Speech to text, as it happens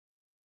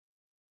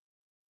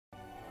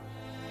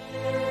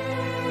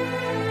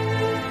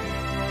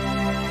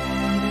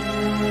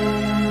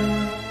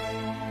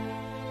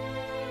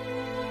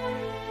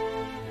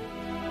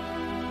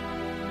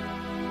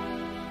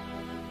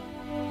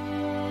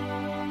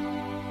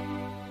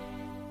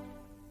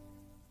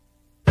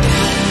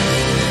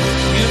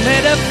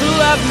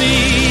love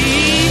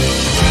me,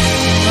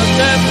 but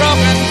their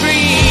broken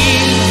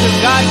dreams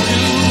have got to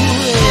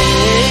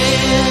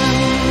end.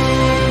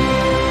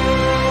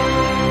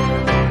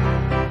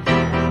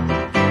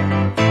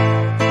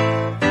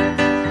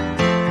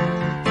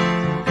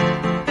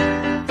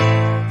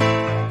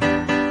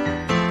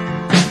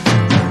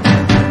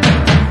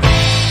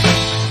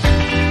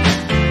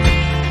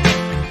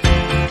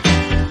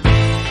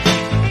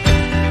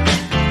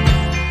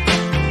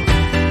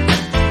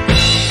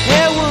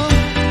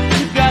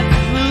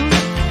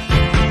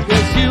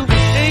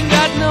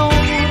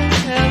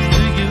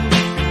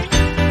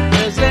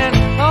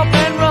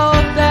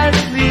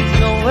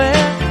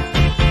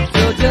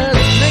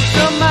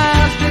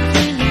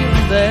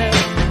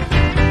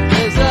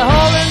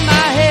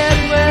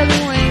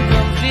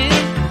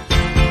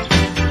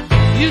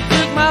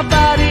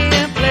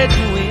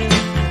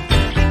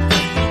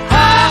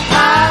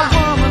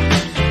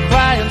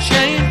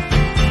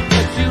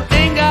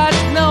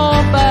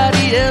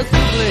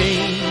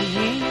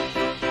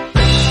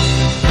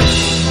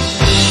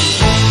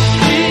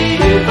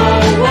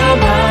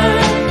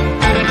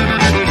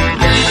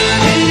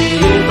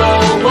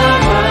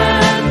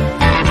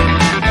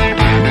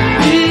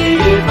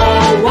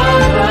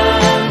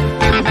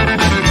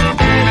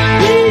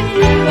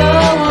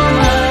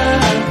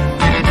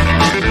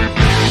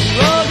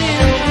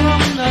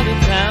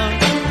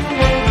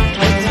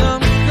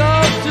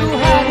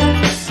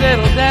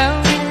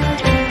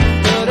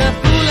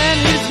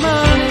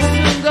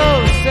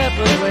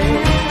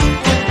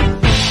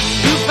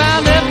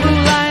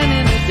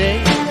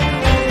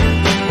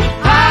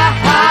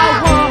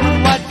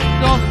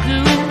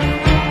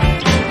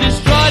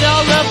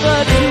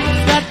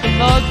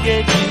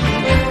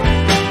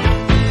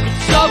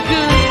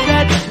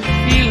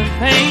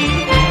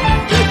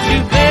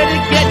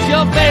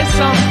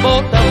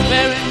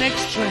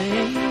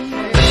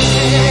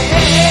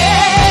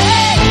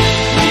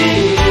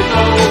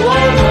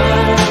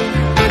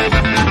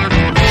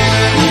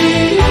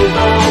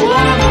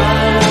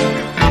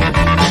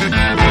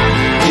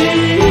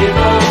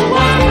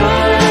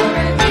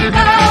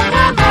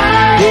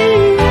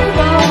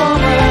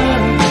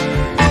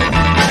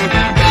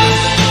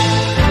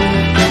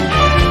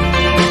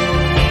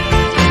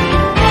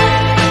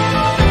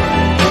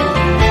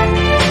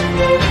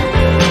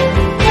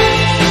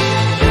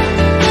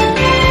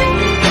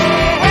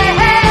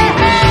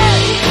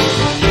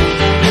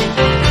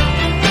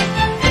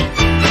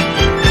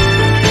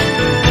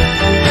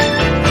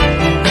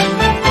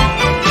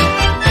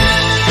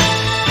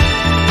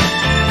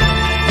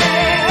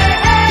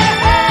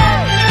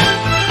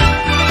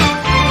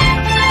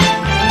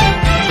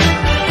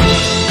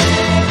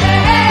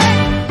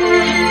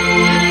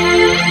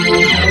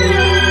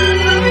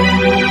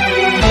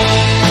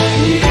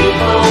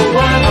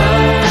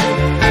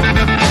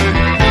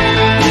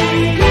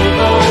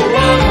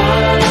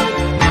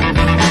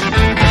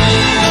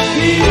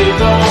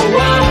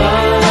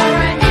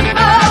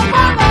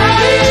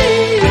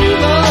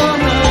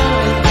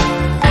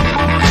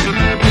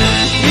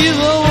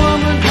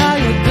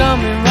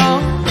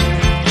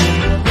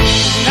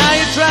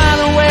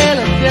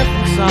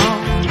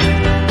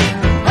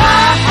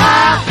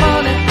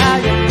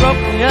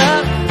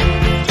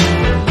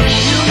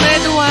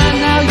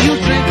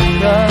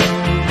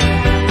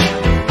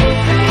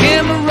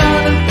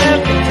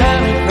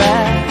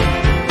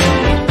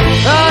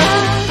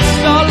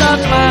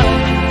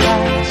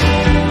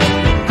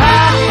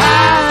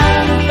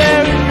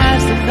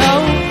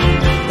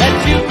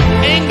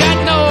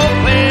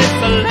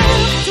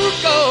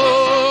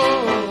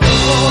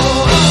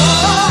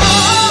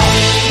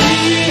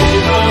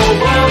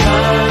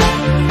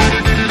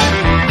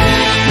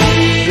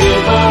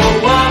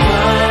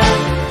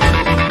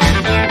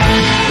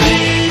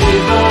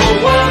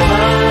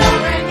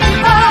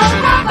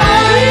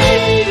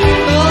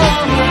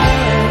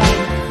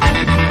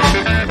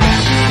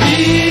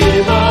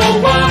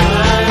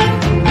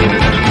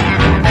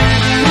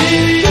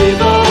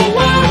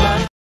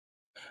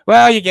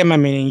 Well, you get my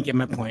meaning, you get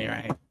my point,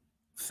 right?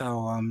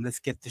 So let's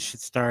get this shit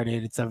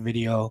started. It's a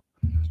video,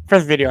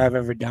 first video I've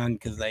ever done,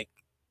 because like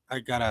I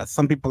gotta.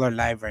 Some people are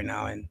live right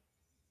now, and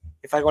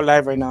if I go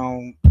live right now,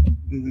 a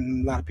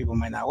lot of people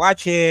might not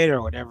watch it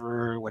or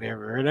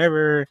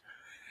whatever.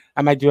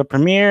 I might do a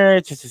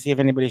premiere just to see if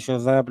anybody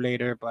shows up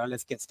later. But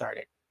let's get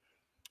started.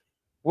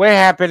 What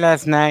happened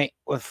last night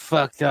was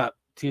fucked up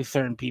to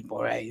certain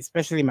people, right?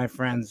 Especially my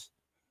friends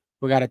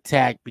who got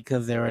attacked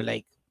because they were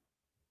like,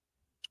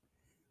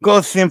 go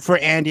sim for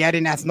Andy. I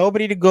didn't ask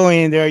nobody to go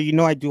in there. You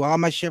know, I do all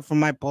my shit from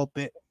my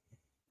pulpit.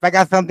 If I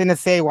got something to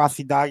say,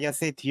 Wasi Dog, I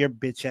say it to your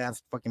bitch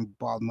ass fucking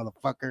bald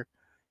motherfucker.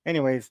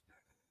 Anyways,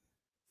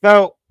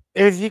 so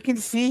as you can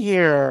see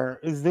here,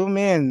 zoom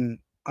in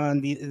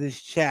on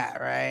this chat,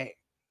 right?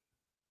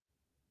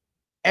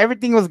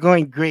 Everything was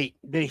going great.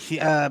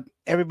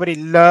 Everybody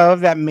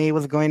loved that May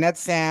was going at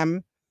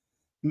Sam.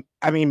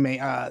 I mean, May,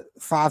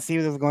 Saucy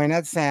was going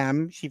at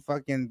Sam.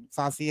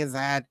 Saucy has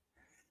had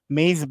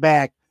May's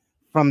back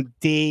from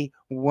day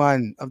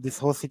one of this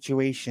whole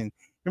situation.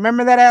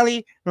 Remember that,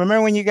 Allie?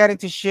 Remember when you got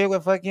into shit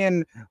with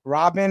fucking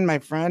Robin, my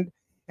friend,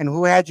 and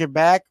who had your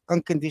back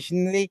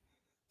unconditionally?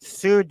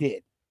 Sue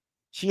did.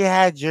 She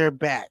had your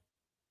back.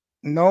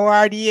 No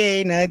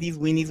RDA, none of these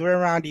weenies were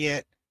around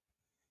yet.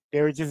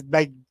 They were just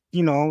like,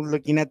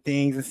 looking at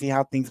things and see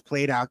how things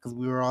played out because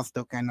we were all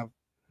still kind of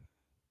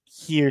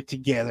here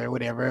together,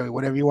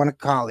 whatever you want to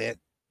call it.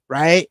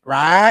 Right?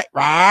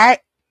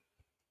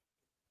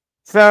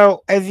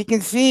 So as you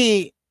can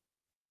see,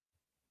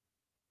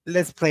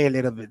 let's play a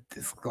little bit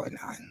this going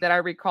on. That I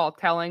recall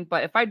telling,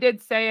 but if I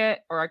did say it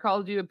or I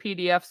called you a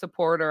PDF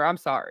supporter, I'm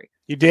sorry.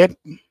 You did?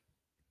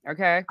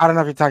 Okay. I don't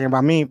know if you're talking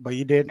about me, but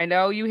you did. I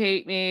know you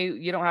hate me.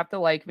 You don't have to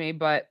like me,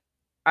 but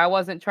I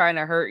wasn't trying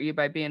to hurt you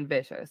by being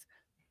vicious.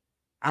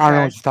 I don't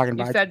know what you're talking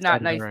about. You said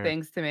not nice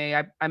things to me.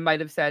 I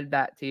might have said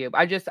that to you.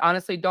 I just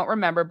honestly don't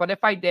remember. But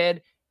if I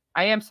did,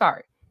 I am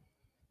sorry.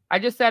 I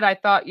just said I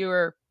thought you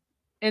were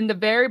in the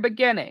very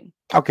beginning.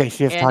 Okay,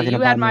 she was talking about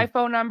you had my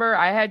phone number.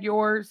 I had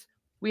yours.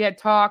 We had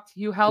talked.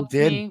 You helped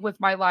me with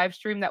my live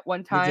stream that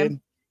one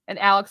time. And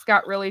Alex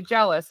got really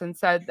jealous and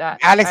said that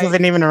Alex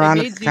wasn't even around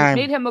at the time.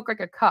 Made him look like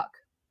a cuck.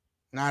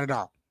 Not at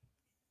all.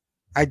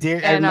 I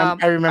did. And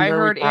I remember. I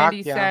heard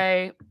Andy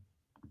say,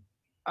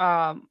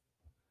 I'll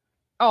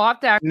have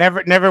to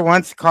never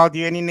once called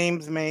you any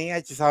names, May.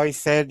 I just always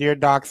said you're a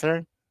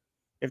doxer.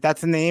 If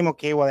that's a name,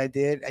 okay, well I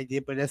did,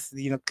 but that's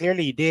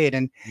clearly you did,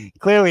 and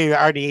clearly the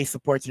RDA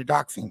supports your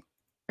doxing.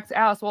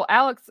 Alex,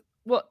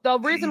 the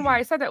reason why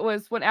I said that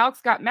was when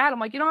Alex got mad, I'm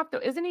like, you don't have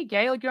to, isn't he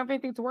gay? Like, you don't have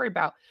anything to worry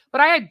about.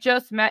 But I had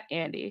just met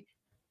Andy.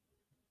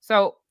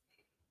 So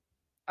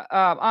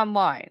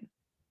online.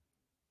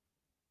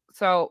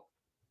 So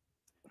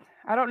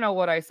I don't know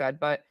what I said,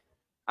 but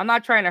I'm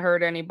not trying to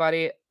hurt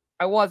anybody.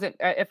 I wasn't.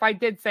 If I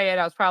did say it,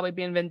 I was probably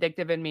being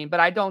vindictive and mean, but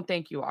I don't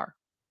think you are.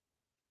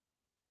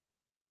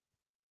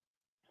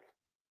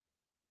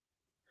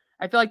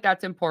 I feel like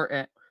that's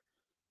important.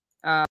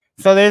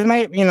 So there's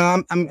my,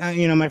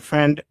 I'm, my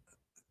friend,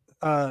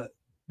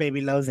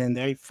 Baby Love's in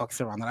there. He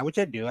fucks around a lot, which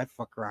I do. I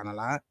fuck around a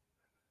lot.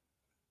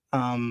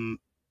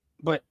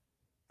 But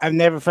I've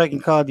never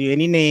fucking called you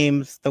any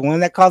names. The one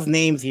that calls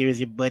names here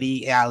is your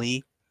buddy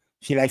Allie.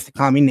 She likes to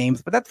call me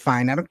names, but that's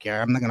fine. I don't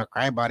care. I'm not gonna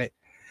cry about it.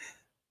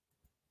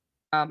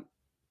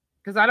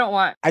 Because I don't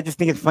want. I just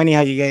think it's funny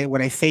how you guys,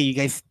 when I say you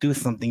guys do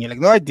something, you're like,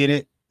 no, I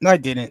didn't. No, I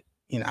didn't.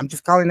 I'm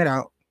just calling it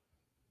out.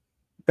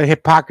 The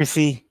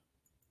hypocrisy.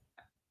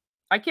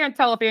 I can't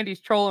tell if Andy's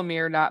trolling me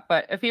or not,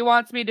 but if he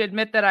wants me to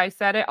admit that I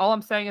said it, all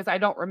I'm saying is I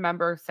don't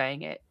remember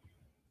saying it.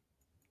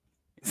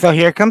 So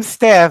here comes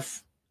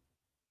Steph.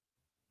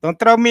 Don't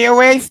throw me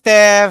away,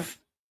 Steph.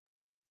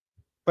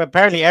 But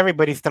apparently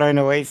everybody's throwing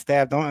away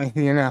Steph. Don't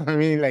you know what I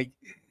mean? Like,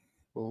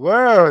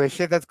 whoa, the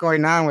shit that's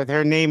going on with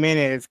her name in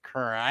it is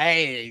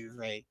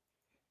crazy.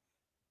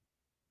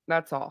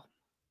 That's all.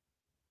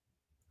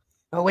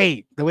 Oh,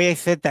 wait, the way I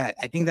said that,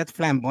 I think that's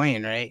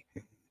flamboyant, right?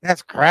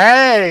 That's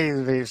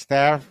crazy,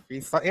 Steph.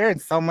 You're hearing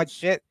so much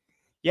shit.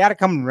 You gotta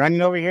come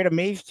running over here to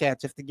Maze Chat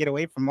just to get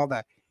away from all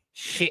the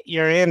shit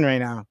you're in right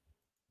now.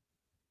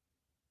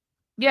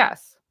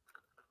 Yes.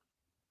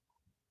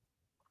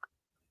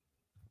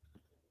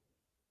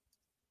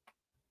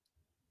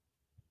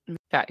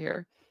 Chat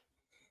here.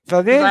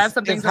 So this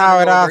is how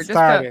it all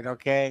started,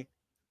 okay?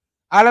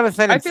 All of a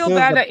sudden, I feel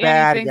bad that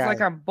Andy thinks like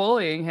I'm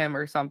bullying him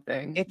or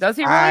something. Does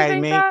he really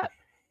think that?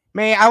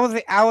 Man, I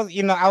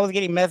was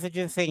getting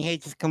messages saying, "Hey,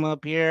 just come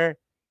up here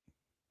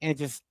and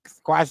just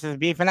squash this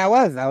beef," and I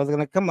was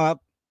gonna come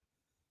up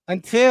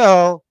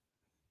until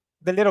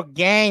the little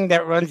gang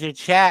that runs your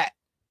chat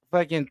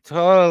fucking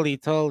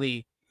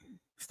totally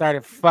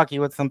started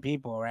fucking with some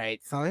people, right?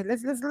 So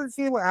let's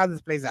see how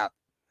this plays out.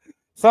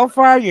 So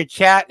far, your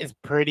chat is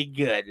pretty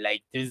good.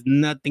 Like, there's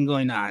nothing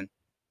going on.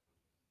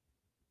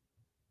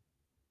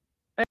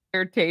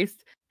 Your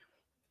taste.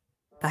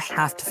 I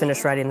have to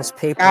finish writing this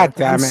paper. God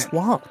damn it. I'm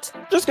swamped.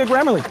 Just get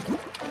Grammarly.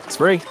 It's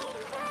free.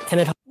 Can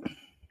it? All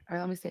right,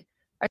 let me see.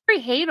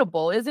 Very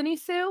hateable, isn't he,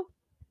 Sue?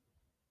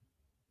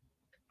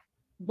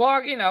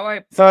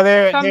 Well, so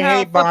they're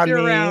hate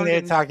bombing.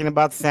 They're talking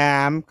about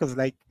Sam because,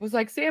 like, was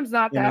like Sam's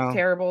not that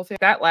terrible.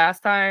 That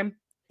last time,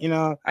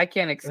 I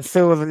can't.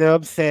 Sue was a little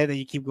upset that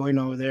you keep going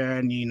over there,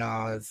 and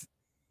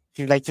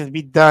she's like, just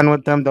be done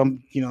with them.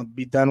 Don't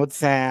be done with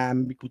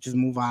Sam. We could just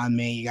move on,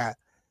 man.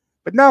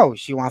 But no,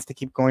 she wants to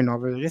keep going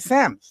over to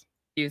Sam's.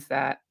 Use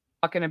that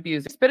fucking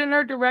abuser. Spit in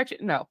her direction.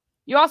 No,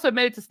 you also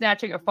admitted to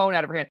snatching a phone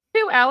out of her hand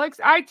too, Alex.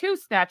 I too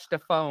snatched a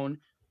phone.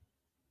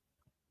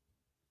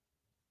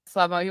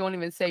 Slavo, you won't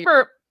even say.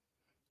 I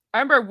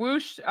remember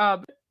Whoosh.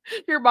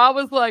 Your mom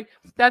was like,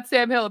 "That's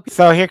Sam Hill."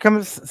 So here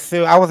comes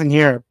Sue. I wasn't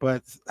here,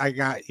 but I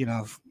got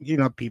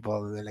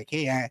people. They're like,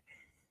 "Hey,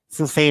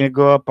 Sue's saying to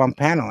go up on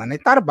panel," and I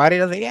thought about it.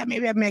 I was like, "Yeah,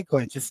 maybe I may go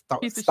and just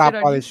stop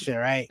all this shit."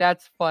 Right?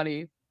 That's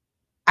funny.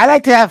 I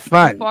like to have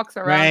fun. Fucks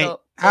around right?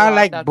 I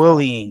like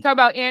bullying. Talk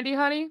about Andy,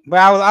 honey. But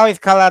I will always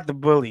call out the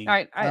bully.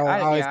 I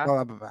always call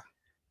out about.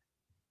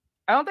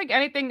 I don't think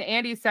anything that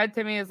Andy said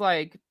to me is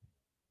like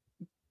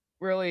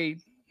really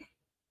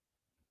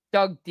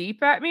dug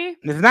deep at me.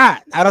 It's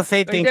not. I don't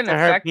say It things didn't to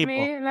hurt affect people.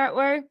 me in that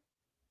way.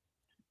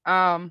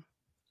 I'll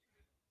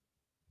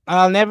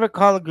never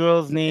call a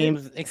girl's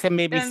names except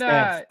maybe And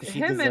Steph, 'cause she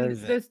him and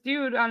deserves it. this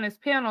dude on his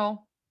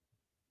panel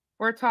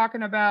were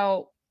talking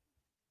about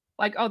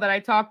like, oh, that I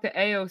talked to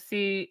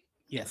AOC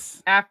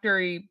Yes. after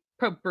he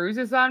put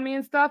bruises on me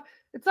and stuff.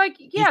 It's like,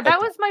 yeah, said that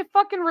was my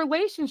fucking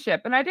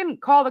relationship. And I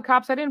didn't call the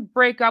cops. I didn't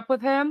break up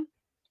with him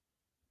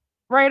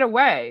right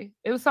away.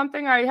 It was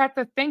something I had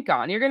to think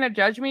on. You're going to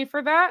judge me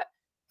for that?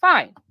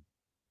 Fine.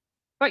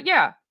 But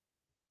yeah,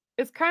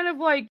 it's kind of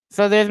like,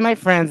 So there's my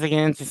friends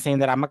again, just saying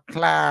that I'm a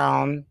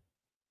clown.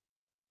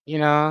 You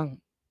know,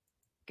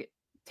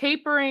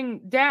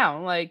 tapering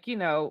down. Like, you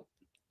know,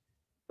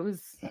 it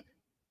was.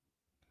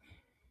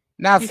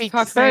 now He's see,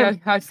 to talking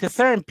about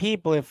certain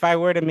people, if I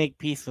were to make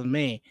peace with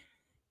me,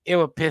 it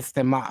would piss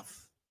them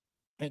off.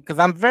 Because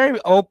I'm very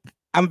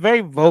I'm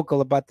very vocal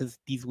about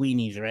these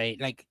weenies,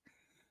 right? Like,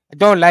 I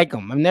don't like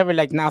them. I'm never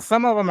like, now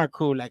some of them are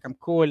cool. Like, I'm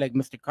cool with like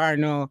Mr.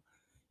 Cardinal,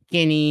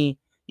 Kenny,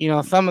 you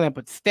know, some of them,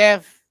 but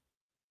Steph,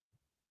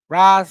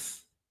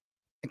 Ross,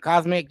 and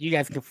Cosmic, you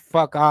guys can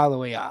fuck all the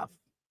way off.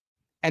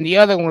 And the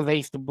other ones I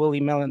used to bully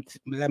Lemon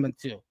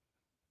too.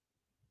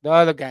 The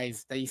other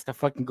guys that used to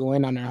fucking go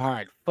in on her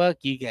hard. Fuck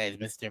you guys,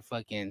 Mr.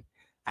 Fucking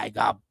I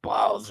got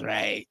balls,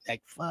 right?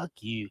 Like, fuck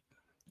you.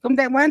 Why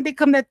don't they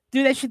come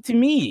do that shit to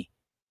me?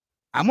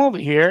 I'm over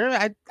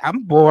here.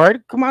 I'm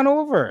bored. Come on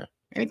over.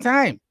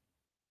 Anytime.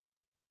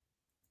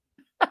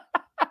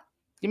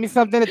 Give me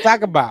something to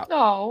talk about.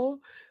 No.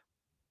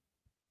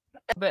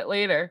 A bit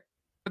later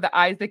for the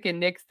Isaac and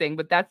Nick's thing,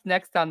 but that's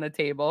next on the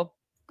table.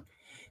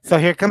 So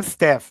here comes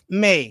Steph.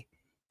 May,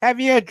 have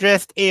you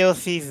addressed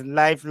AOC's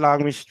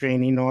lifelong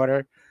restraining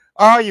order?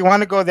 Oh, you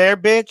want to go there,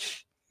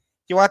 bitch?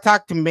 You want to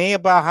talk to May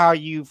about how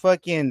you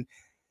fucking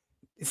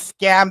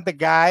scammed the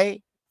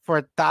guy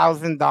for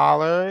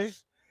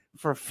 $1,000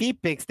 for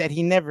feet pics that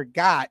he never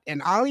got?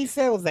 And all he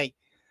said was like,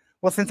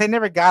 well, since I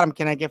never got him,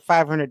 can I get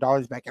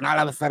 $500 back? And all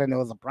of a sudden, it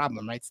was a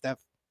problem, right, Steph?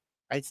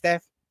 Right,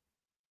 Steph?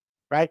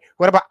 Right?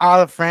 What about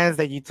all the friends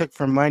that you took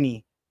for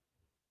money?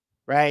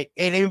 Right?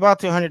 Hey, let me borrow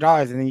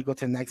 $200, and then you go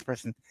to the next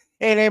person.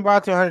 Hey, let me borrow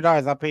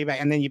 $200, I'll pay you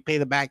back, and then you pay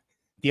the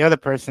other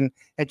person,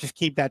 and just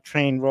keep that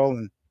train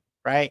rolling,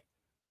 right?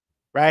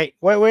 Right?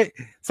 Wait.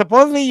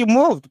 Supposedly you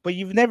moved, but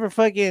you've never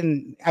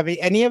fucking. Have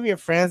any of your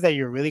friends that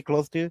you're really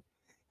close to?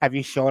 Have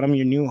you showed them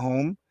your new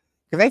home?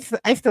 Because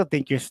I still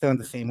think you're still in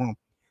the same home.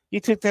 You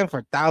took them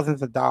for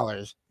thousands of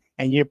dollars,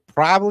 and you're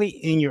probably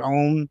in your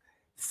own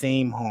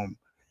same home.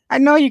 I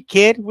know you,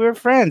 kid. We're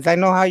friends. I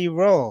know how you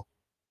roll.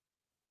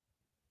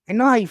 I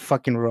know how you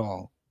fucking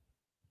roll.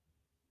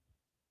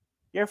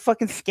 You're a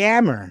fucking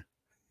scammer.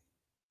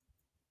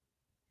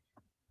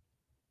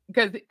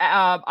 Because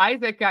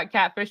Isaac got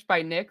catfished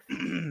by Nick,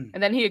 and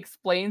then he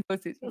explains. I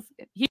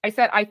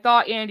said, I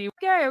thought Andy.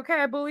 Okay,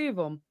 I believe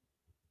him.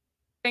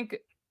 And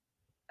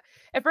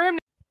for him,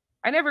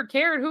 I never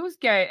cared who's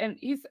gay, and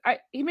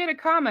he made a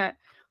comment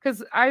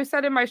because I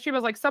said in my stream, I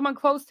was like, someone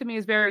close to me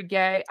is very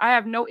gay. I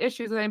have no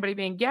issues with anybody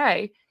being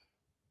gay,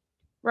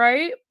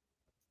 right?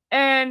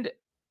 And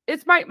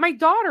it's my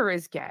daughter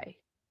is gay,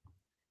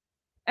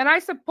 and I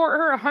support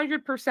her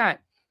 100%.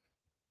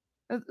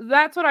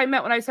 That's what I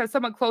meant when I said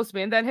someone close to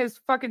me. And then his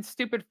fucking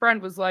stupid friend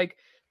was like,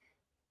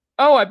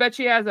 oh, I bet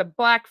she has a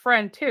black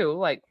friend too.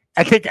 Like,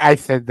 I think I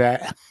said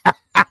that.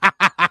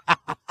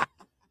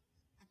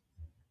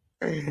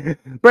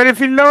 But if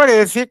you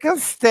notice, here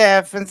comes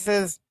Steph and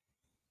says,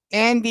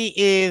 Andy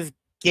is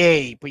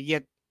gay. But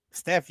yet,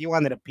 Steph, you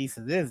wanted a piece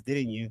of this,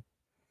 didn't you?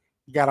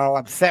 You got all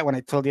upset when I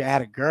told you I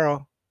had a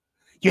girl.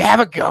 You have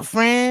a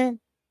girlfriend?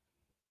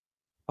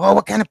 Oh,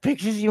 what kind of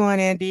pictures you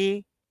want,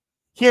 Andy?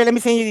 Here, let me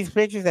send you these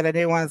pictures that I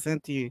didn't want to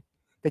send to you,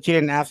 that you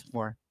didn't ask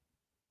for.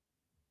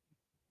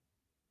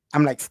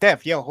 I'm like,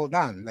 Steph, yo, hold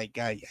on. Like,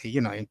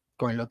 you know,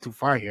 going a little too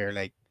far here.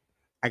 Like,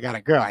 I got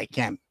a girl. I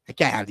can't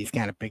have these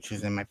kind of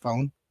pictures in my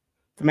phone.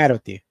 What's the matter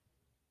with you?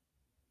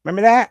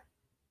 Remember that?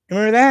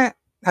 Remember that?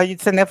 How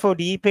you'd send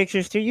FOD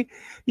pictures to you?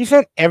 You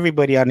sent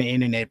everybody on the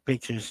internet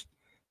pictures.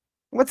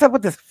 What's up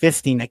with this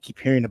fisting I keep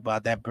hearing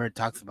about that Bird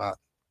talks about?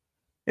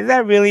 Is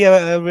that really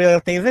a real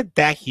thing? Is it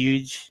that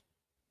huge?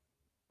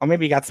 Or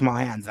maybe you got small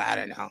hands. I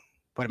don't know.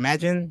 But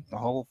imagine the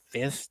whole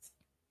fist.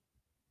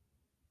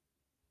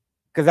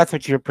 Because that's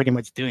what you're pretty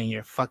much doing.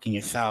 You're fucking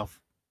yourself.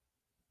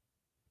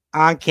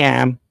 On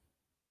cam.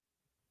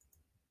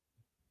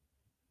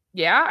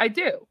 yeah, I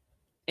do.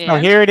 And Oh,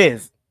 here it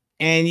is.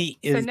 And he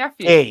is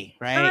nephew. gay,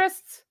 right?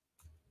 Tourists.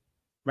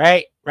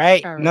 Right.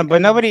 All No, right, but I know.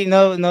 nobody,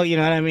 no, you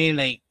know what I mean?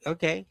 Like,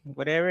 okay,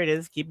 whatever it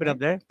is, keep it up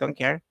there. Don't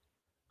care.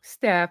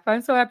 Steph.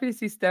 I'm so happy to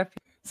see Steph.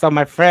 So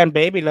my friend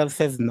Baby Love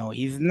says, no,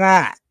 he's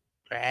not.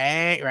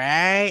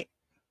 Right.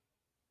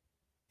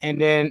 And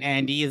then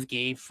Andy is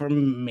gay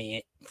from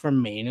May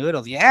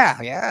Noodles.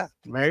 Yeah.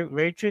 Very,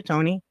 very true,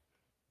 Tony.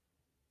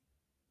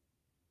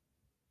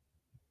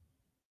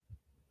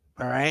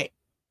 All right.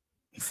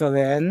 So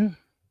then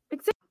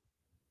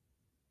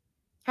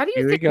How do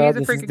Here you we think go. he's a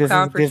This is- freaking this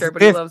clown is- for this- sure,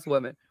 but he this- loves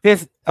women?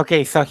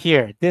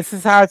 this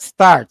is how it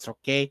starts,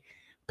 okay?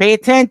 Pay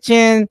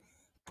attention.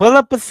 Pull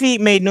up a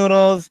seat, mate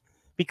noodles,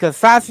 because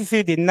Saucy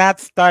Sue did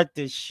not start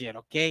this shit,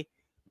 okay?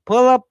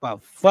 Pull up a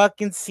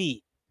fucking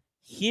seat.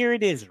 Here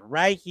it is,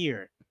 right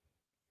here.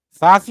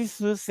 Saucy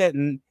Sue said,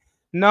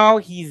 no,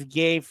 he's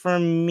gay for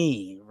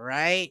me,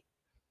 right?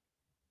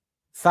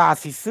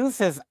 Saucy Sue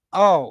says,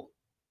 oh,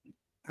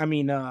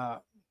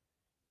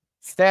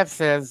 Steph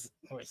says,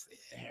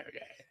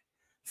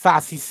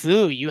 Saucy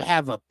Sue, you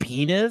have a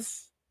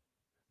penis?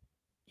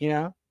 You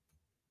know?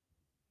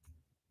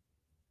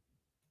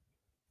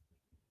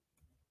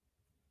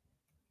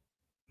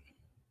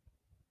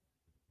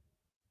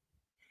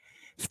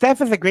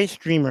 Steph is a great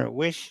streamer.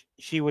 Wish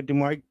she would do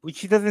more.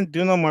 She doesn't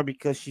do no more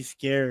because she's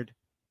scared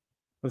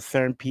of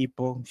certain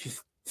people.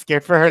 She's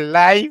scared for her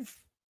life.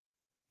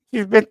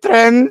 She's been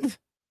threatened.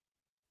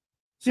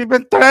 She's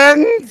been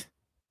threatened.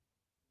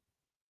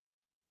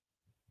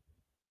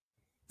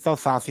 So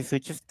Saucy Sue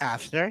just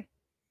asked her,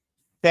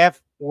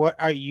 Steph, what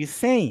are you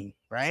saying?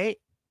 Right?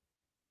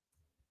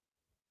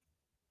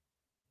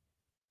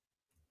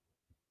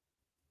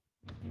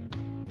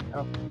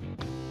 Oh.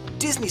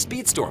 Disney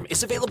Speedstorm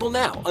is available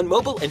now on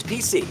mobile and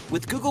PC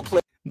with Google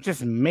Play. I'm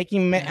just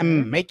making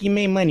I'm making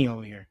me money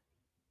over here.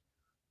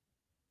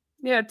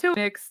 Yeah, two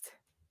mixed.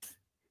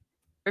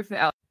 For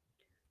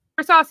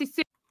Saucy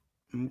Sue.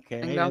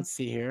 Okay, let's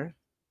see here.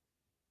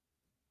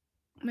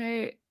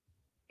 Mate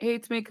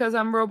hates me because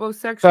I'm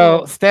robosexual.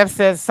 So Steph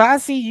says,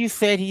 Saucy, you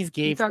said he's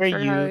gay for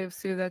you.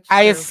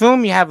 I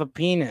assume you have a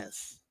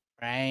penis,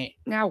 right?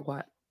 Now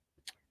what?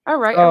 All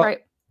right, all right.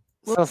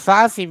 So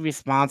Saucy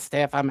responds,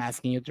 Steph, I'm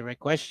asking you a direct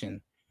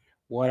question.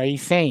 What are you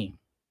saying?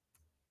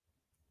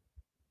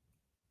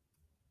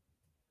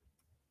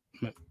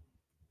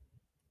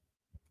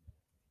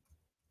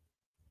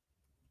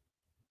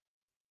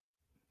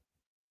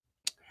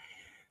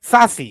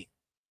 Saucy,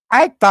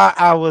 I thought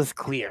I was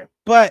clear,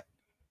 but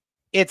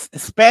it's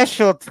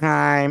special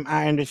time.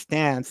 I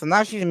understand. So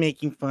now she's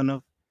making fun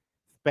of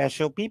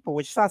special people,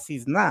 which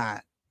Saucy's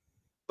not.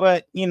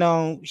 But, you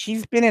know,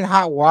 she's been in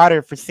hot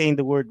water for saying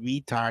the word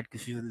retard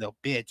because she's a little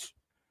bitch,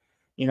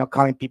 you know,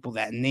 calling people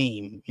that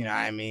name, you know what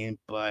I mean?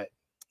 But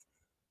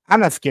I'm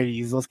not scared to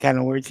use those kind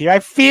of words here. I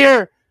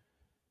fear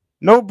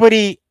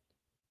nobody,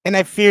 and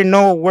I fear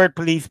no word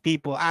police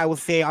people. I will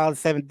say all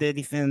 7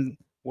 deadly sin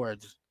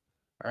words.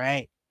 All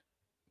right?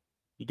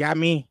 You got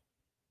me?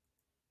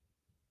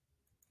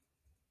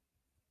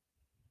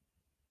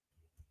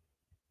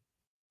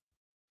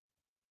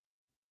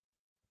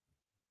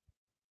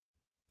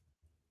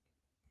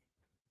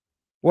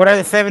 What are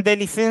the 7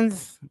 deadly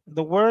sins?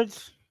 The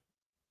words?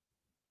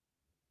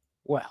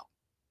 Well,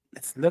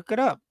 let's look it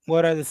up.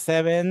 What are the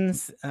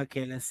 7s?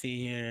 Okay, let's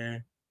see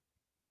here.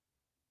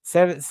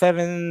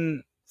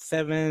 Seven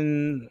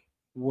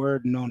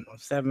word, no,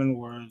 7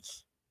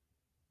 words.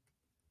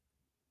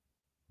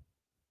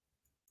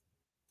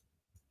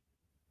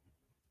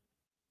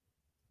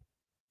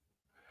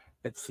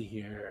 Let's see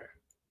here.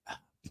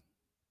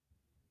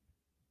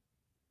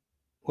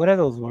 What are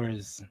those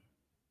words?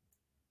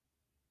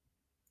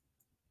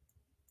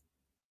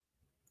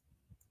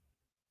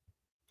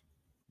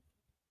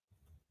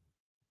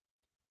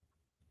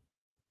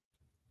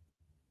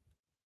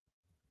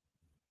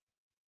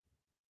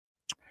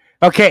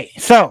 Okay,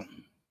 so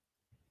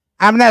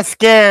I'm not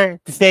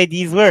scared to say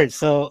these words.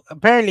 So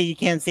apparently you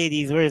can't say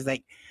these words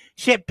like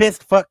shit,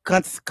 pissed, fuck,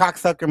 cunt,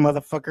 cocksucker,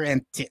 motherfucker,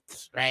 and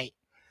tits, right?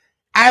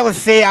 I would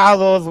say all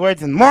those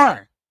words and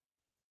more,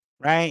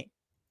 right?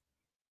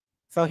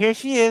 So here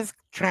she is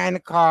trying to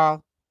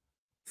call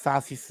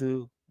Saucy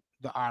Sue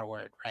the R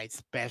word, right?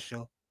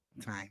 Special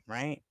time,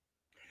 right?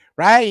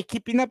 Right? You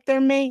keeping up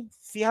there, May?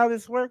 See how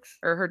this works?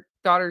 Or her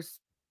daughter's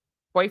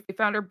wife, they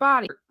found her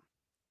body.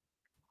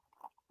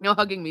 No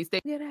hugging me.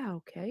 Stay. Get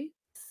out, okay?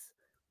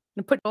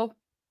 And put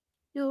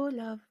you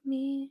love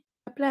me.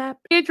 Blah, blah.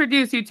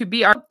 Introduce you to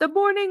BR the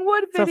Morning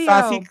Wood video. So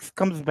Saucy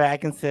comes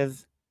back and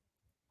says,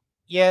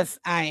 yes,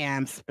 I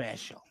am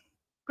special.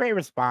 Great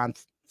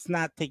response. It's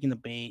not taking the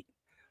bait.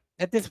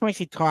 At this point,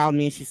 she called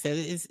me and she said,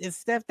 is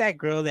Steph that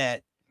girl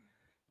that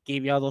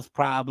gave you all those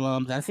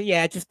problems? And I said,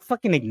 yeah, just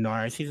fucking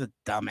ignore her. She's a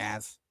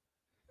dumbass.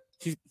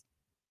 She's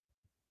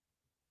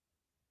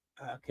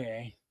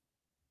okay.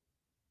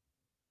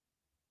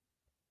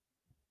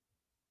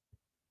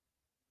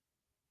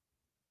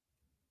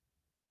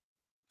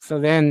 So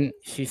then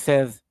she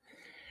says,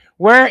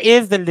 where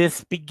is the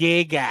lispy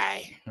gay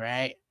guy,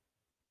 right?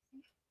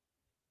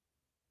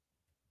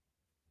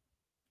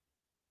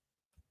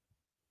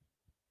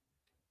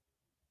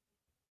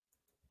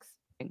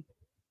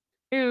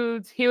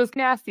 Dudes, he was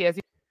nasty as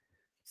he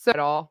said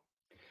all.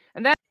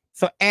 And then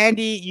so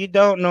Andy, you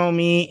don't know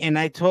me, and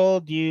I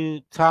told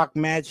you talk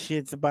mad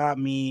shits about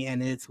me,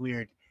 and it's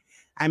weird.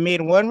 I made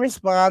one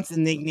response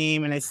and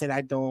nickname, and I said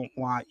I don't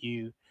want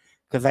you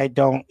because I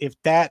don't. If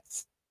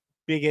that's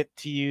bigot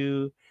to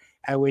you,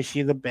 I wish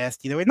you the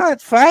best. Either way, no,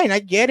 it's fine. I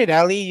get it,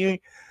 Ali.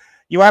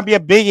 You want to be a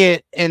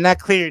bigot and not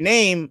clear your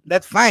name?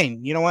 That's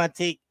fine. You don't want to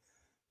take,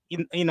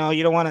 you know,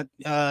 you don't want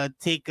to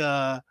take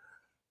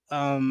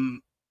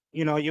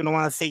You know, you don't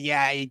want to say,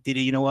 yeah, I did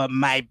it. You know what,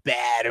 my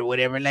bad or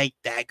whatever like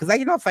that. Because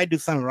you know, if I do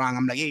something wrong,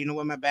 I'm like, hey, you know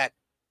what, my bad.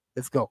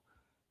 Let's go.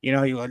 You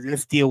know,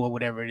 let's deal with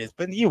whatever it is.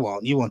 But you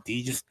won't. You won't.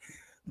 You just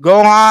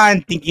go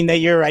on thinking that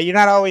you're right. You're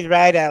not always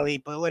right, Ali,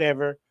 but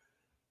whatever.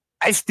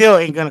 I still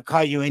ain't gonna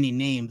call you any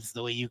names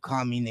the way you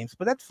call me names,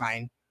 but that's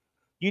fine.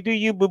 You do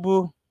you, boo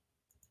boo.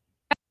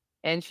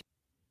 And she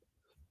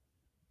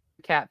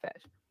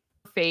catfish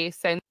face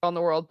and on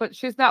the world, but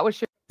she's not what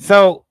she.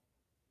 So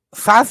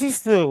Saucy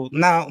Sue.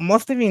 Now,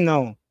 most of you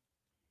know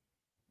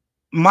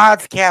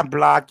mods can't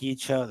block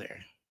each other,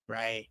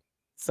 right?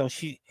 So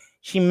she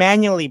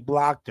manually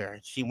blocked her.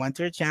 She went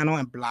to her channel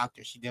and blocked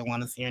her. She didn't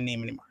want to see her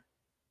name anymore.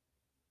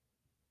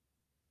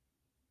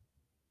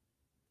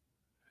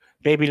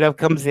 Baby Love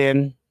comes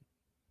in,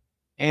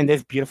 and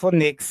this beautiful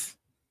Nyx.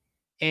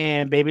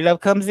 And Baby Love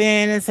comes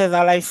in and says,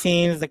 all I've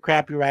seen is the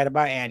crap you write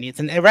about Andy.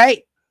 It's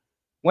right.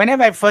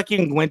 Whenever I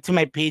fucking went to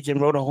my page and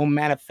wrote a whole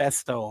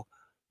manifesto,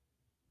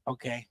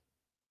 okay.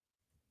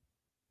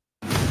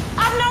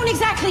 I've known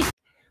exactly.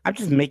 I'm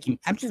just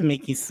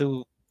making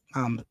Sue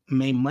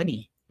make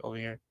money over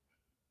here.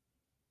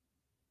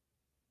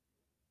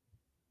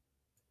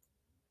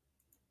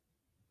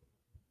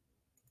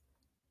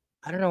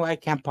 I don't know why I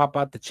can't pop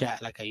out the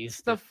chat like I used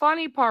to. The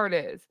funny part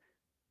is,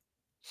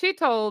 she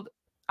told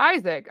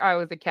Isaac I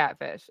was a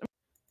catfish.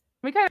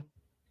 We kind of.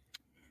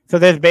 So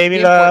there's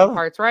Baby Love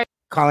parts, right?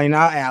 Calling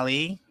out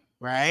Allie,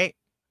 right?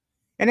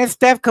 And then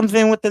Steph comes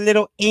in with the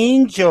little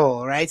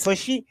angel, right? So if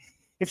she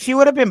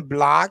would have been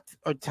blocked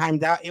or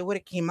timed out, it would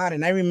have came out.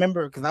 And I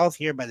remember because I was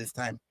here by this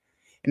time,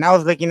 and I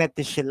was looking at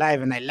this shit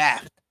live, and I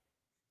laughed.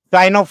 So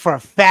I know for a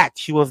fact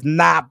she was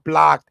not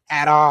blocked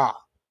at all.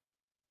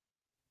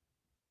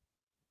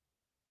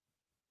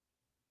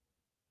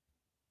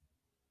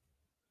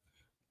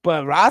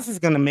 But Ross is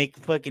gonna make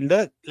fucking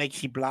look like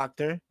she blocked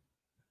her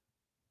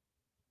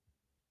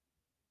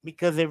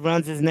because it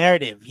runs his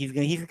narrative.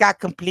 He's got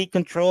complete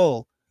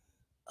control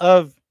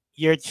of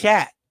your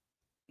chat,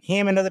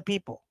 him and other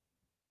people.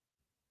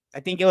 I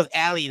think it was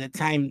Allie that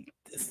timed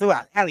Sue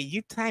out. Allie,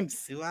 you timed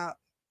Sue out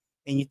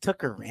and you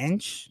took her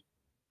wrench?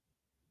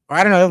 Or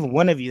I don't know, it was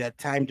one of you that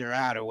timed her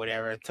out or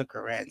whatever, took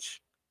her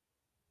wrench.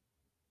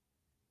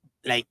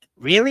 Like,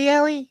 really,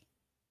 Allie?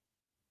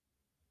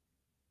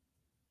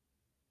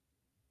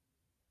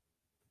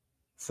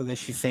 So that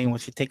she's saying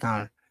what she take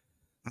on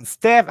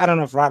Steph. I don't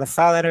know if Rada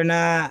saw that or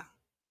not.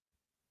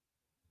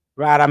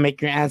 Rada,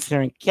 make your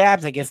answer in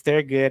caps. I guess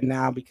they're good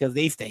now because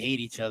they used to hate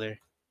each other.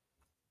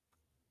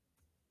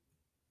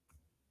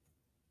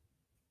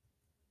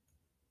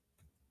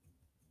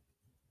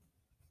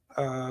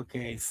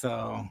 Okay,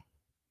 so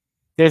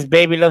there's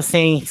Baby Love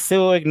saying,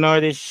 Sue, ignore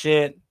this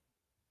shit.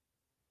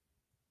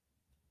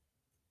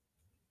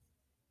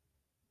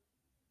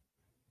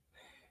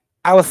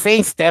 I was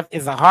saying Steph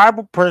is a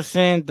horrible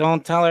person.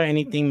 Don't tell her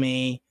anything,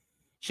 May.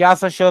 She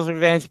also shows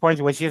revenge porn,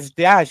 which is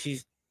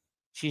she's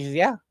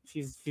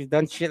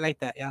done shit like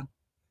that. Yeah.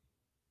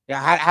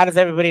 How does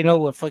everybody know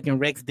what fucking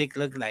Rex dick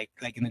look like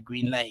in a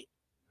green light?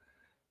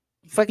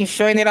 Fucking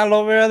showing it all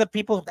over other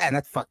people. Man,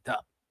 that's fucked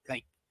up.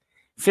 Like,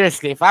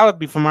 seriously, if I would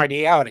be from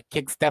RDA, I would have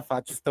kicked Steph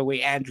out just the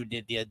way Andrew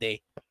did the other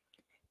day.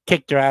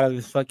 Kicked her out of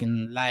his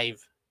fucking live.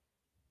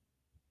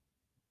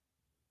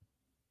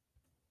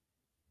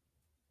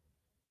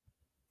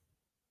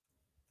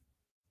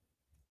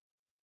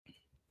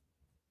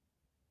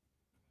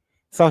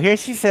 So here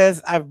she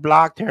says, I've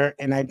blocked her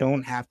and I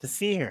don't have to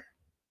see her.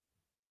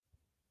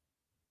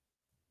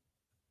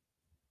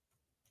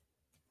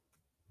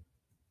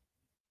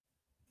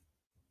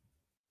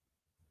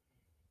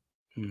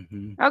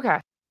 Okay.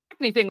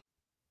 Anything.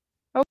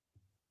 Oh.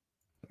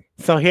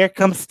 So here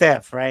comes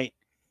Steph, right?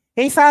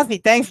 Hey, Saucy,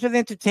 thanks for the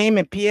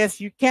entertainment.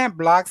 P.S. You can't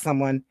block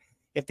someone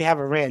if they have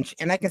a wrench,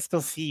 and I can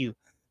still see you.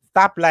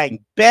 Stop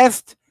lying.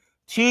 Best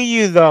to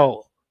you,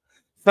 though.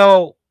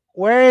 So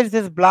where is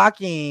this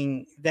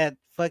blocking that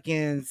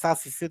fucking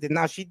Saucy Sue did?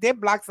 Now, she did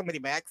block somebody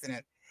by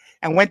accident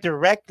and went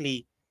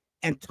directly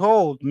and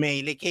told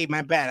May, like, hey,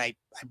 my bad, I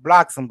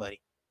blocked somebody.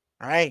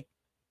 All right?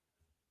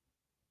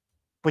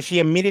 But she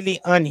immediately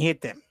unhit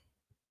them.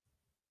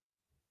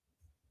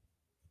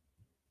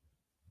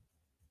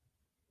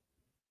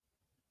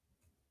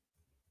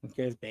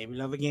 Okay, it's Baby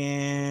Love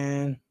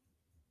again.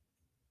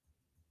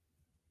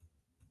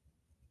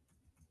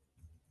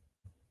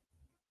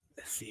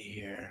 Let's see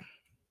here.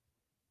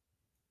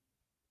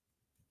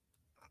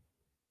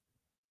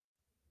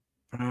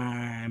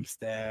 Prime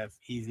Steph,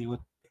 easy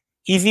with.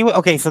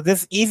 Okay, so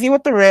this easy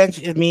with the wrench,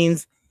 it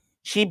means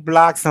she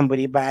blocked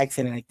somebody by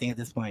accident, I think, at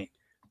this point.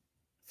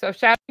 So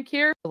Shadow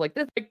here, like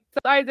this,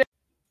 Isaac.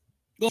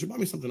 She bought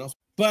me something else,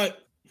 but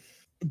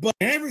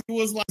everything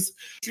was like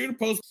shoot a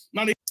post.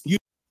 Not even you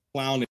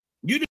clown.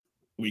 You did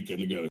weekend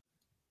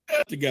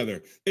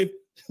together. If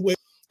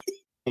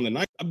on the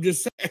night, I'm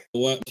just saying.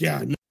 What?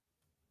 Yeah. No.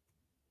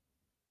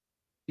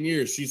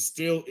 Years, she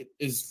still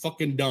is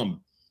fucking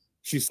dumb.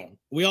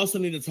 We also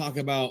need to talk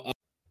about.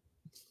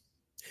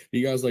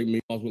 You guys like me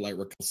with like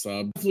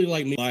sub. Definitely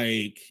like me,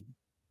 like,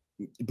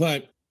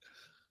 but.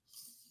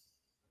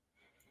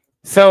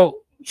 So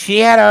she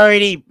had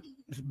already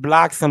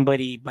blocked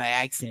somebody by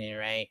accident,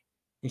 right?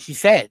 And she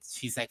said,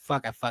 she's like,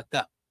 fuck, I fucked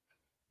up.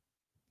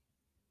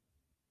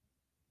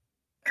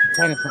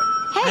 Hey,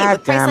 God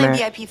with damn Priceline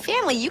it. VIP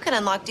Family, you can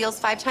unlock deals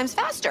 5 times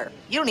faster.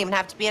 You don't even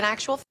have to be an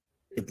actual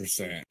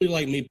 100%.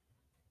 Like me.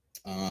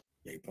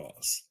 Okay,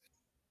 pause.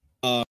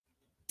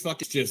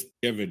 Fuck, it's just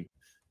given.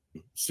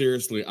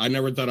 Seriously, I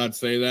never thought I'd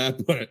say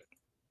that, but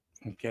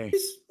Okay.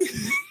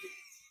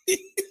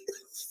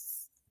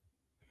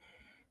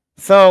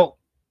 So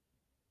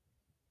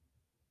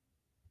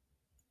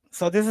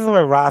this is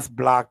where Ross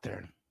blocked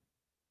her.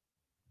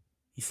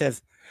 He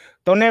says,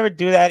 don't ever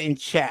do that in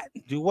chat.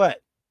 Do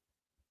what?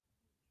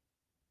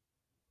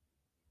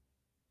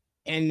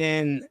 And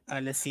then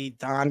let's see,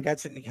 Don got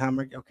to the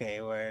camera. Okay,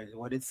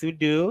 what did Sue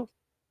do?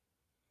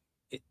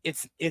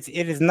 It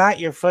is not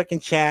your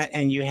fucking chat,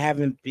 and you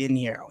haven't been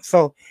here.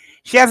 So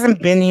she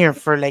hasn't been here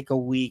for like a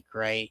week,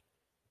 right?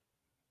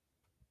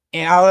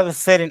 And all of a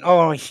sudden,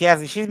 oh, she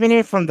hasn't. She's been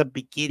here from the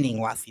beginning,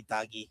 Wasi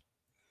Dagi.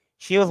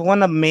 She was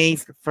one of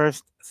May's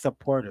first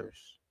supporters.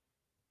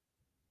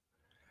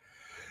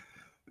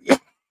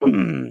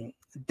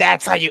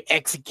 That's how you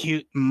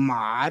execute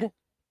mod.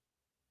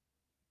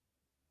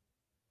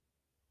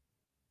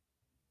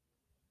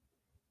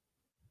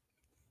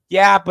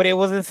 Yeah, but it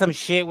wasn't some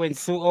shit when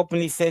Sue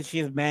openly said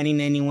she was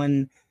banning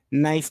anyone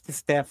nice to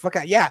Steph. Fuck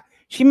out. Yeah,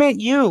 she meant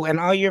you and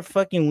all your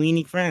fucking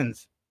weenie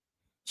friends.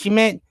 She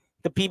meant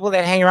the people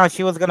that hang around.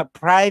 She was gonna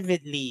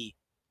privately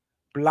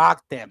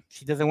block them.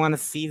 She doesn't want to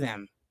see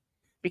them.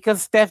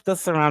 Because Steph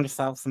does surround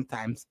herself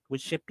sometimes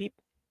with shit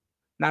people.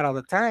 Not all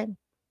the time.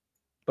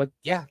 But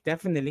yeah,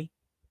 definitely.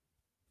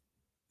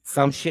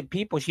 Some shit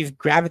people. She's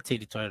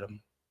gravitated toward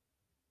them.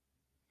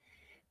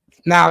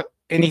 Now,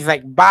 and he's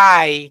like,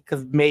 bye,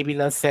 because maybe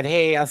Love said,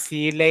 hey, I'll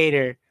see you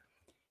later.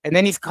 And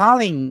then he's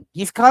calling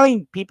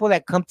people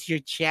that come to your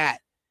chat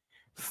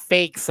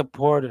fake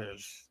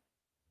supporters.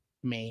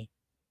 May.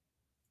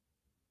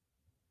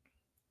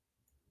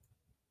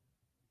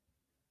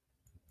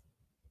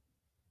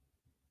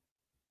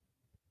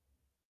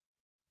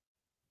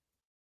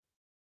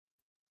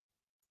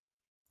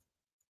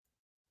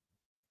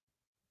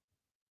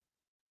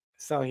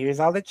 So here's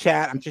all the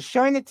chat. I'm just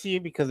showing it to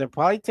you because they'll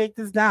probably take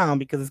this down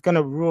because it's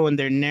gonna ruin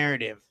their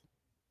narrative.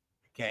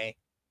 Okay.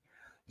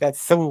 That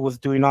Sue was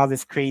doing all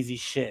this crazy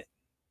shit.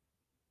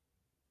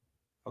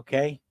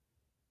 Okay.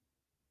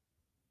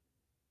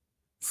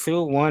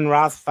 Sue 1,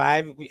 Ross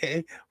 5.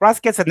 Ross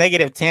gets a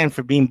 -10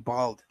 for being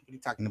bald. What are you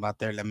talking about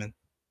there, Lemon?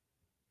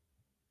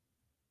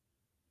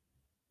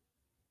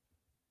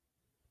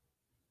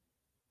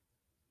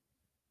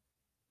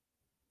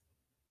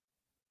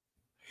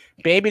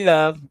 Baby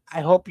love,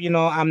 I hope you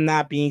know I'm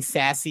not being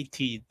sassy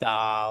to you,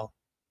 doll.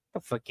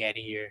 Get the fuck out of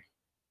here.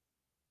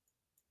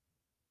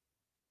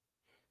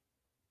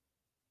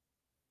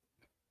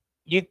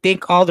 You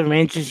think all the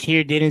rangers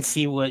here didn't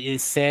see what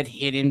is said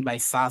hidden by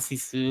Saucy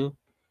Sue?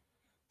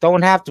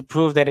 Don't have to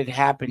prove that it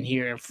happened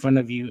here in front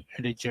of you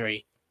or the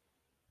jury.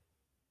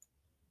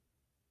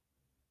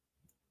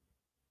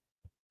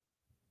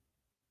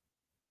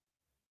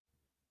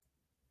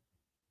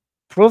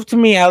 Prove to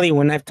me, Ellie,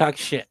 when I've talked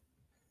shit.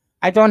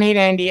 I don't hate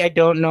Andy. I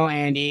don't know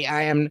Andy.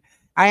 I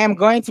am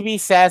going to be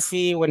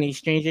sassy when a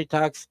stranger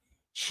talks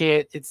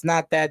shit. It's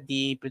not that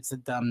deep. It's a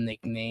dumb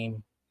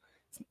nickname.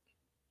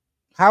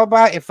 How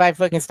about if I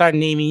fucking start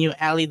naming you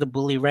Allie the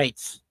Bully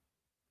Rights?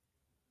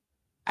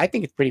 I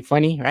think it's pretty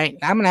funny, right?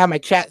 I'm gonna have my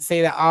chat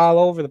say that all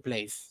over the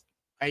place.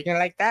 Are you gonna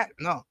like that?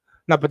 No,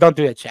 but don't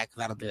do that, chat,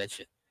 because I don't do that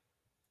shit.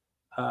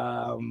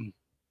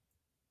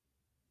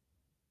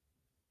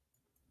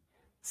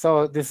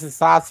 So this is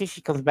Saucy.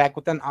 She comes back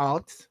with an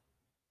alt.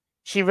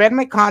 She read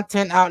my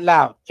content out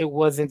loud. It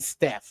wasn't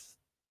Steph.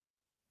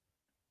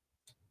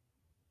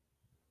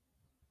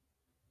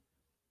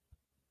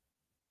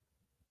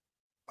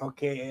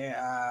 Okay,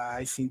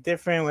 I see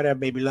different. Whatever,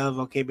 baby love.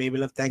 Okay, baby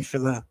love. Thanks for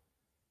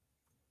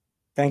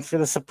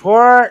the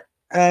support.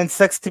 And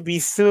sucks to be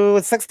Sue.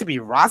 It sucks to be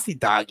Rossi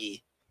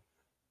Doggy.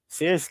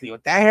 Seriously,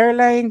 with that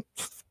hairline,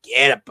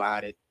 forget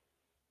about it.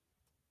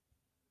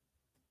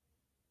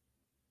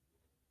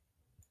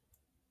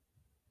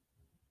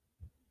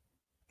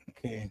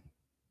 Okay.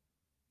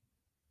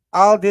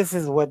 All this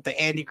is what the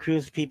Andy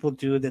Cruz people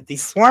do, that they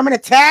swarm and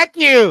attack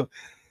you.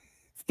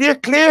 Steer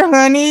clear,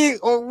 honey.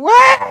 Or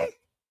what?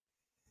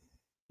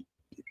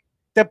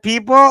 The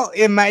people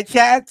in my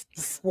chat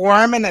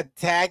swarm and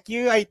attack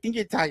you? I think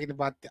you're talking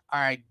about the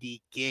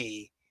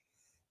RDK.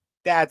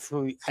 That's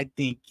who I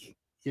think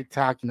you're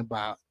talking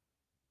about.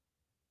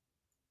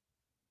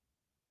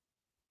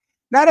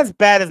 Not as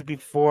bad as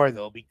before,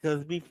 though,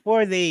 because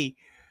before they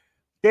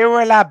were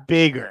a lot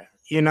bigger.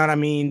 You know what I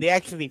mean? They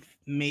actually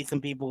made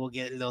some people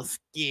get a little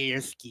ski,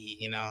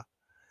 you know.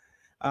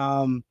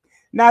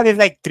 Now there's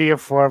like 3 or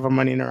 4 of them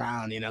running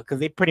around, because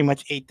they pretty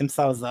much ate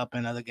themselves up,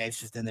 and other guys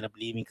just ended up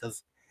leaving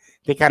because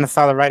they kind of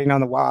saw the writing on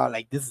the wall,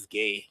 like, this is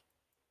gay.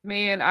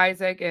 Me and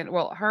Isaac, and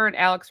well, her and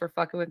Alex were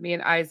fucking with me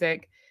and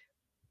Isaac,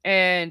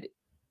 and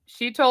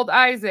she told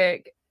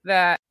Isaac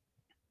that,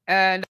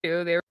 and they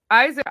were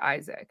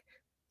Isaac.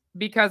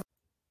 because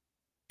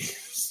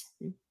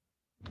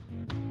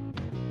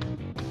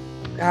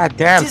God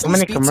damn, so Disney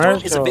many Speedstorm is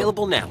commercials.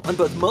 available now on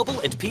both mobile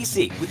and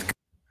PC with.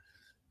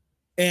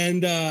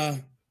 And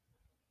I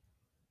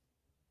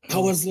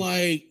was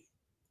like,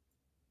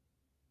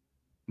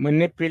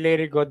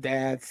 Manipulator go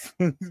dance.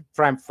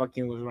 Prime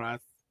fucking with Ross.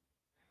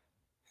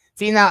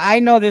 See, now I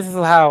know this is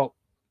how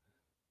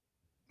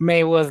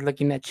May was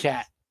looking at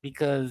chat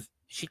because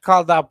she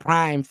called out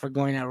Prime for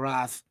going at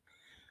Ross,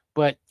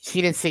 but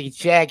she didn't say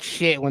jack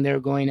shit when they were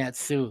going at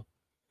Sue.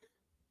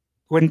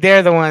 When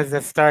they're the ones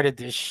that started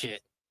this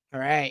shit. All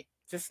right.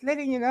 Just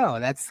letting you know.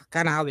 That's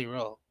kind of how they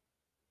roll.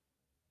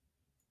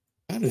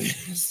 out of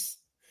this.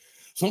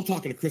 So I'm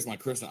talking to Kristen, like,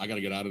 Kristen, I got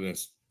to get out of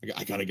this.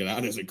 I got to get out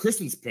of this. And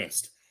Kristen's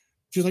pissed.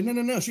 She's like,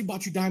 no. She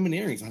bought you diamond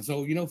earrings. And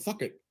so,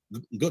 fuck it.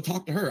 Go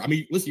talk to her. I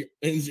mean, listen.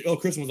 And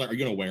Kristen was like, are you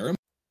going to wear them?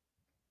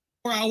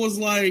 Or I was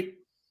like,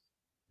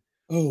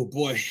 oh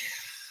boy.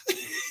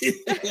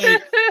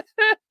 Like,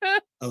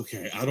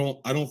 okay. I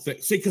don't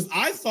think, see, because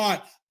I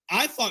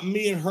thought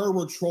me and her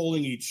were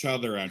trolling each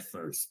other at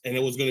first. And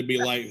it was going to be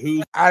like,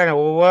 who? I don't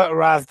know what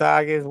Ross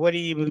Dog is. What do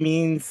you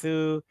mean,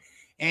 Sue?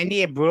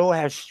 Andy and Brutal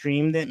have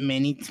streamed it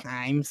many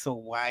times, so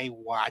why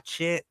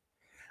watch it?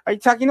 Are you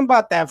talking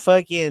about that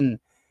fucking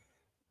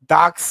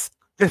Doc's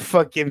the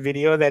fucking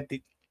video that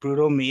the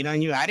Brutal made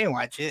on you? I didn't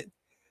watch it.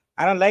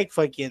 I don't like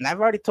fucking. I've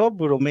already told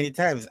Brutal many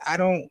times. I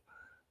don't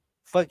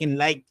fucking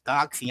like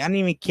doxing. I don't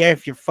even care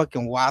if you're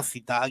fucking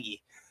Wassy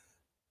Doggy.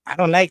 I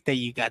don't like that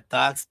you got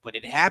doxed, but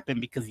it happened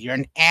because you're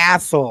an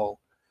asshole.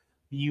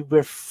 You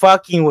were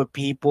fucking with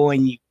people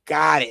and you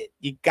got it.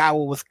 You got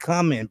what was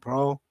coming,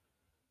 bro.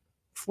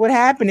 That's what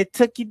happened. It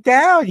took you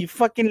down. You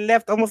fucking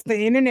left almost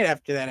the internet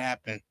after that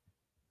happened.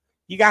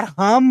 You got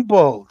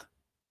humbled.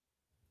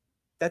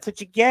 That's what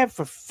you get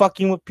for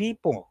fucking with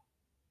people.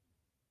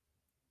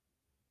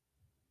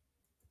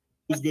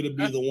 Who's going to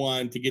be the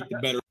one to get the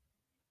better?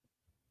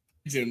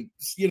 And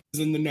is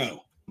in the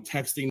know.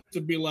 Texting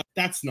to be like,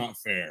 that's not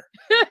fair.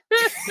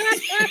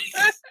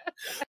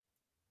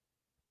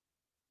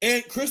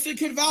 And Kristen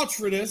can vouch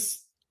for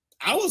this.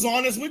 I was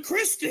honest with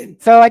Kristen.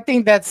 So I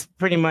think that's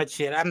pretty much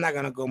it. I'm not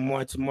gonna go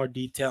into more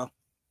detail.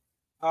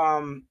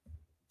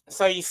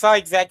 So you saw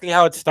exactly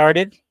how it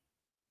started.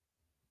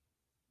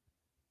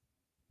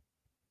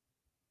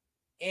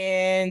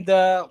 And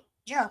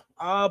yeah,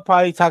 I'll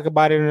probably talk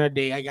about it in a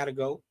day. I gotta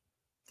go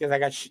because I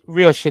got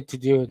real shit to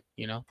do,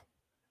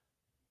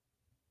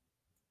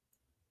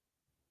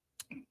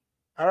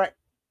 All right.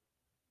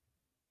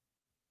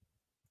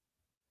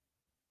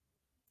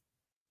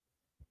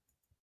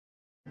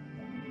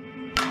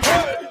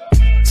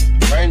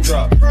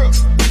 Raindrop, drop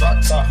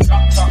top,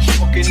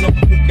 smoking up,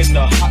 cooking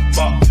the hot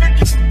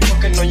box,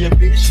 fucking on your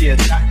bitch, yeah,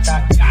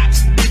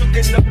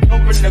 looking up,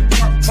 open the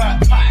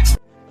crock pot.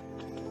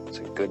 It's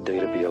a good day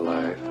to be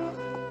alive.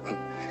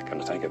 Come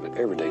to think of it,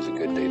 every day's a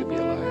good day to be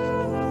alive.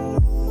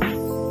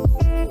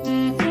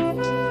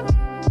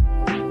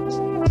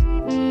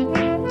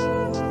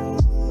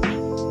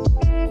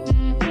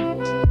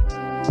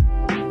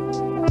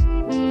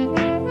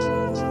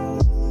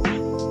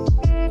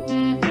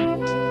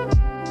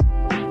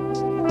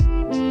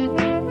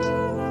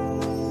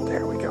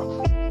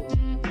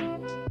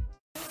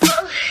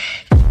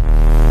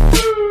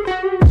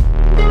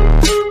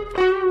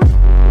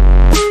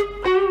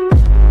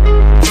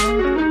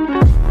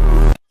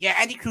 Yeah,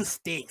 Andy Cruz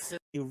stinks.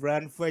 You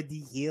run for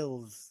the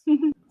hills.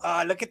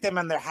 Look at them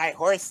on their high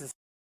horses.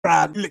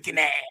 Frog looking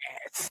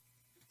ass.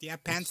 Do you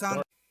have pants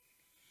on?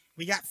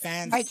 We got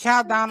fans. I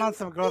chow down on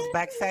some girls'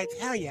 backsides.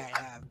 Hell yeah, I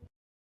have.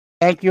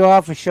 Thank you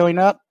all for showing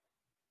up.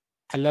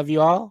 I love you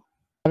all.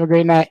 Have a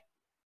great night.